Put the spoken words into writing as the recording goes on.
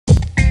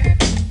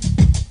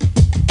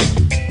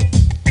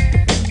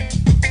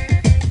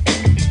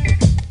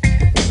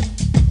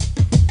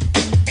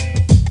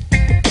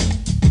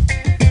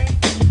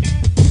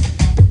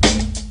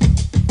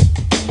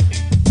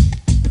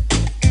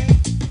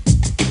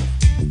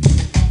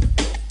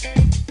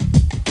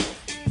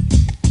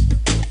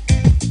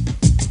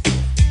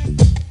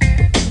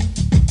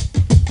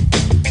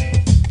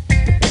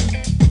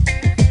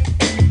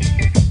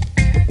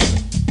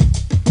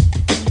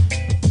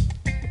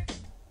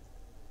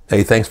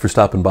Hey, thanks for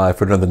stopping by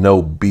for another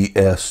No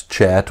BS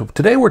chat.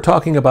 Today we're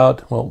talking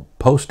about, well,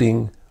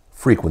 posting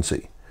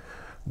frequency.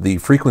 The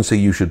frequency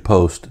you should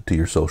post to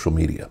your social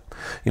media.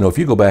 You know, if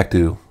you go back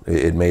to,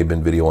 it may have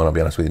been video one, I'll be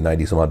honest with you,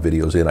 90 some odd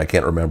videos in, I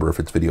can't remember if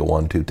it's video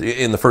one, two,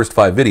 in the first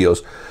 5 videos,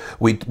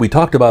 we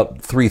talked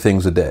about 3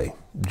 things a day,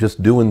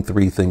 just doing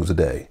 3 things a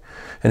day.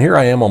 And here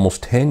I am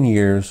almost 10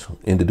 years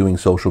into doing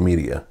social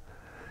media,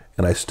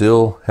 and I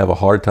still have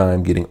a hard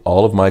time getting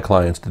all of my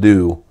clients to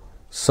do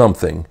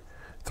something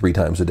 3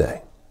 times a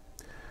day.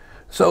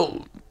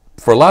 So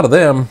for a lot of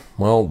them,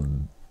 well,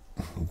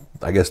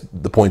 I guess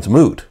the point's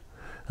moot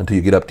until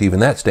you get up to even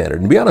that standard.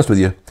 And to be honest with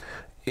you,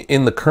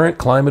 in the current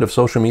climate of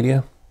social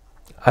media,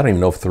 I don't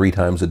even know if 3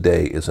 times a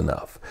day is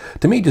enough.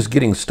 To me, just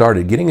getting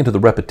started, getting into the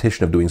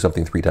repetition of doing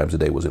something 3 times a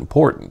day was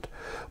important.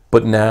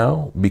 But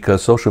now,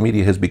 because social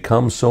media has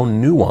become so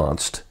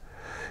nuanced,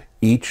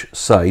 each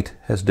site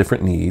has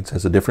different needs,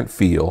 has a different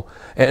feel,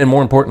 and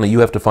more importantly, you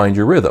have to find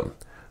your rhythm.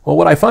 Well,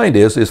 what I find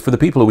is for the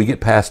people who we get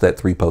past that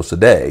 3 posts a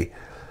day,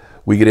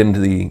 we get into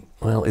the,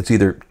 well, it's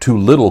either too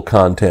little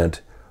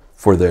content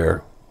for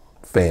their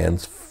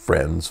fans,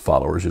 friends,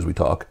 followers as we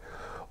talk,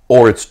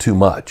 or it's too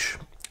much.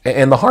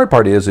 And the hard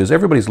part is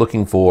everybody's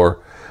looking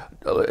for,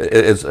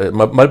 as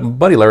my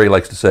buddy Larry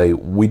likes to say,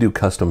 we do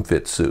custom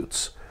fit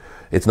suits.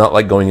 It's not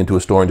like going into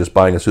a store and just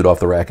buying a suit off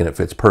the rack and it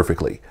fits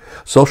perfectly.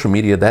 Social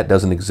media, that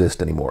doesn't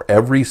exist anymore.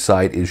 Every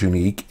site is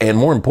unique, and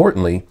more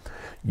importantly,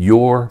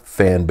 your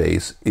fan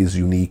base is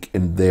unique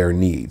in their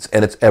needs,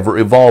 and it's ever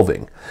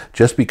evolving.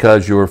 Just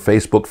because your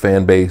Facebook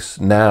fan base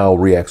now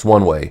reacts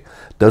one way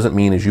doesn't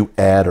mean as you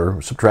add or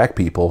subtract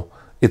people,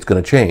 it's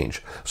going to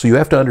change. So you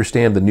have to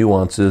understand the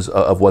nuances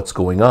of what's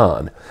going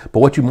on. But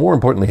what you more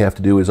importantly have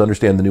to do is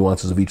understand the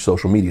nuances of each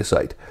social media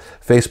site.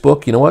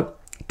 Facebook, you know what?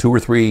 2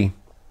 or 3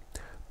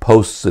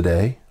 posts a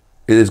day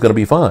is going to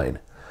be fine.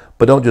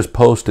 But don't just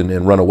post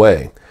and run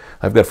away.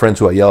 I've got friends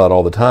who I yell at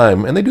all the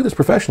time, and they do this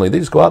professionally. They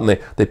just go out and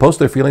they post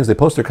their feelings, they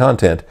post their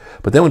content,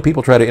 but then when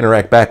people try to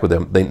interact back with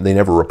them, they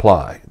never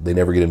reply. They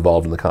never get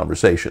involved in the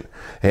conversation.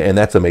 And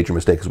that's a major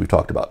mistake, as we've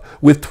talked about.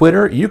 With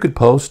Twitter, you could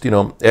post, you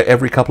know,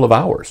 every couple of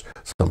hours.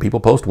 Some people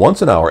post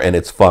once an hour, and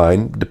it's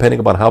fine, depending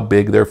upon how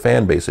big their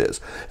fan base is.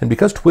 And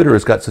because Twitter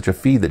has got such a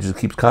feed that just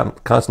keeps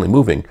constantly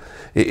moving,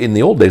 in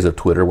the old days of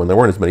Twitter, when there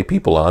weren't as many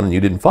people on and you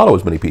didn't follow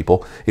as many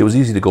people, it was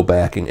easy to go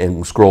back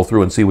and scroll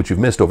through and see what you've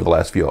missed over the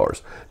last few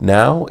hours.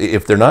 Now,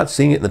 if they're not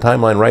seeing it in the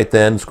timeline right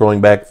then, scrolling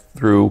back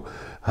through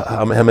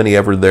how many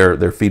ever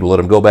their feed will let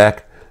them go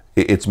back,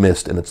 it's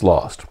missed and it's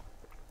lost.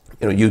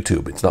 You know,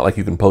 YouTube, it's not like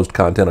you can post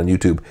content on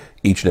YouTube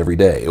each and every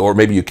day, or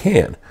maybe you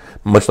can,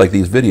 much like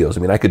these videos.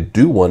 I mean, I could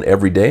do one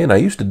every day, and I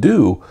used to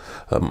do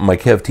my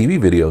Kev TV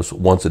videos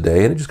once a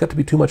day, and it just got to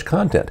be too much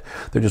content.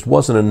 There just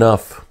wasn't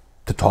enough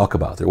to talk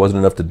about. There wasn't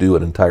enough to do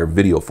an entire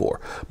video for,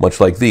 much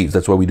like these.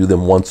 That's why we do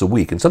them once a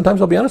week. And sometimes,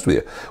 I'll be honest with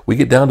you, we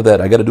get down to that,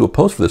 I got to do a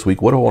post for this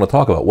week. What do I want to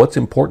talk about? What's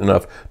important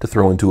enough to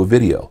throw into a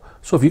video?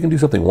 So if you can do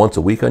something once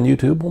a week on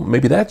YouTube, well,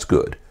 maybe that's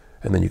good.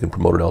 And then you can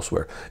promote it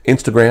elsewhere.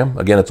 Instagram,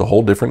 again, it's a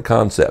whole different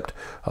concept.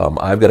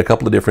 I've got a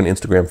couple of different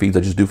Instagram feeds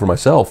I just do for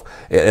myself,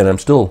 and I'm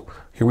still,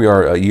 here we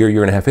are a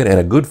year and a half in, and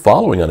a good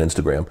following on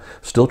Instagram,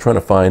 still trying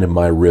to find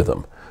my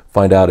rhythm.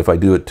 Find out if I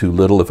do it too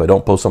little, if I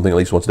don't post something at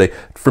least once a day.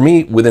 For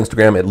me, with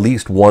Instagram, at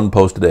least 1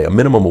 post a day, a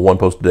minimum of 1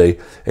 post a day,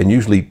 and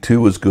usually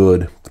 2 is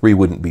good, 3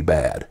 wouldn't be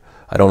bad.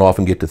 I don't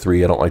often get to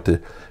 3. I don't like to,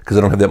 because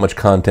I don't have that much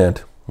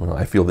content, well,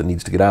 I feel that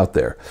needs to get out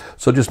there.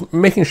 So just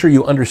making sure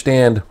you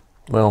understand,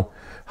 well,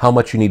 how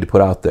much you need to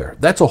put out there.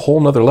 That's a whole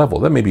nother level.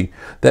 That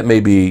may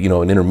be, you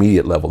know, an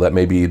intermediate level. That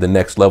may be the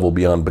next level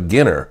beyond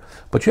beginner.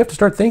 But you have to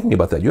start thinking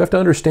about that. You have to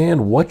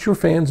understand what your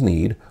fans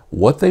need,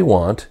 what they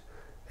want,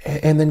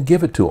 and then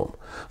give it to them.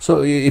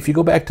 So if you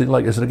go back to,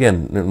 like I said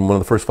again, in one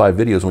of the first 5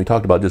 videos, and we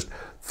talked about just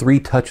 3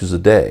 touches a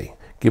day,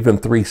 give them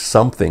 3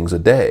 somethings a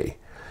day.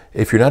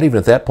 If you're not even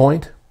at that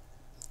point,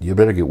 you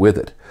better get with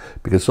it,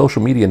 because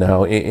social media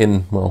now,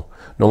 well,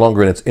 no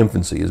longer in its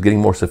infancy, is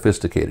getting more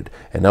sophisticated,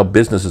 and now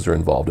businesses are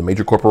involved, and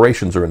major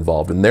corporations are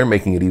involved, and they're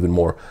making it even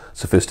more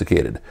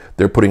sophisticated.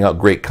 They're putting out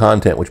great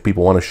content which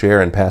people want to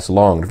share and pass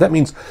along. If that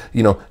means,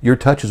 you know, your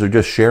touches are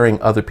just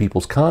sharing other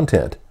people's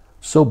content,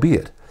 so be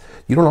it.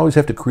 You don't always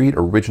have to create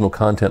original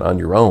content on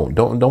your own.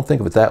 Don't think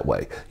of it that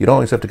way. You don't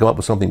always have to come up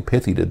with something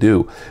pithy to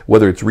do,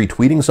 whether it's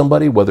retweeting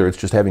somebody, whether it's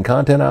just having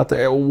content out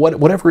there,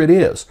 whatever it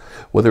is,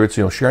 whether it's,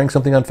 you know, sharing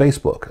something on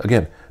Facebook.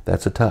 Again,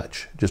 that's a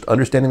touch. Just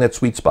understanding that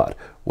sweet spot,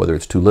 whether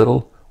it's too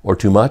little or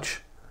too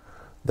much,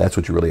 that's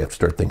what you really have to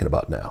start thinking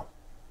about now.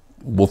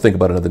 We'll think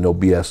about another No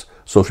BS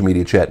social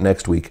media chat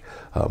next week.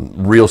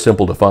 Real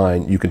simple to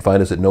find. You can find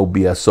us at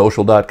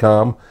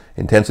nobssocial.com,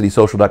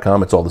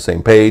 intensitysocial.com. It's all the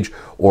same page.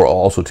 Or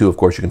also, too, of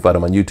course, you can find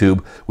them on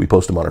YouTube. We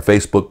post them on our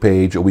Facebook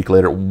page a week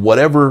later.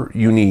 Whatever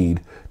you need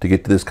to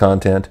get to this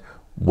content,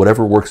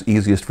 whatever works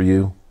easiest for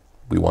you,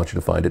 we want you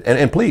to find it.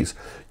 And please,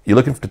 you're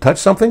looking to touch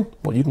something?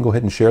 Well, you can go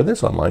ahead and share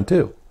this online,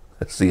 too.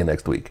 Let's see you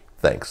next week.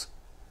 Thanks.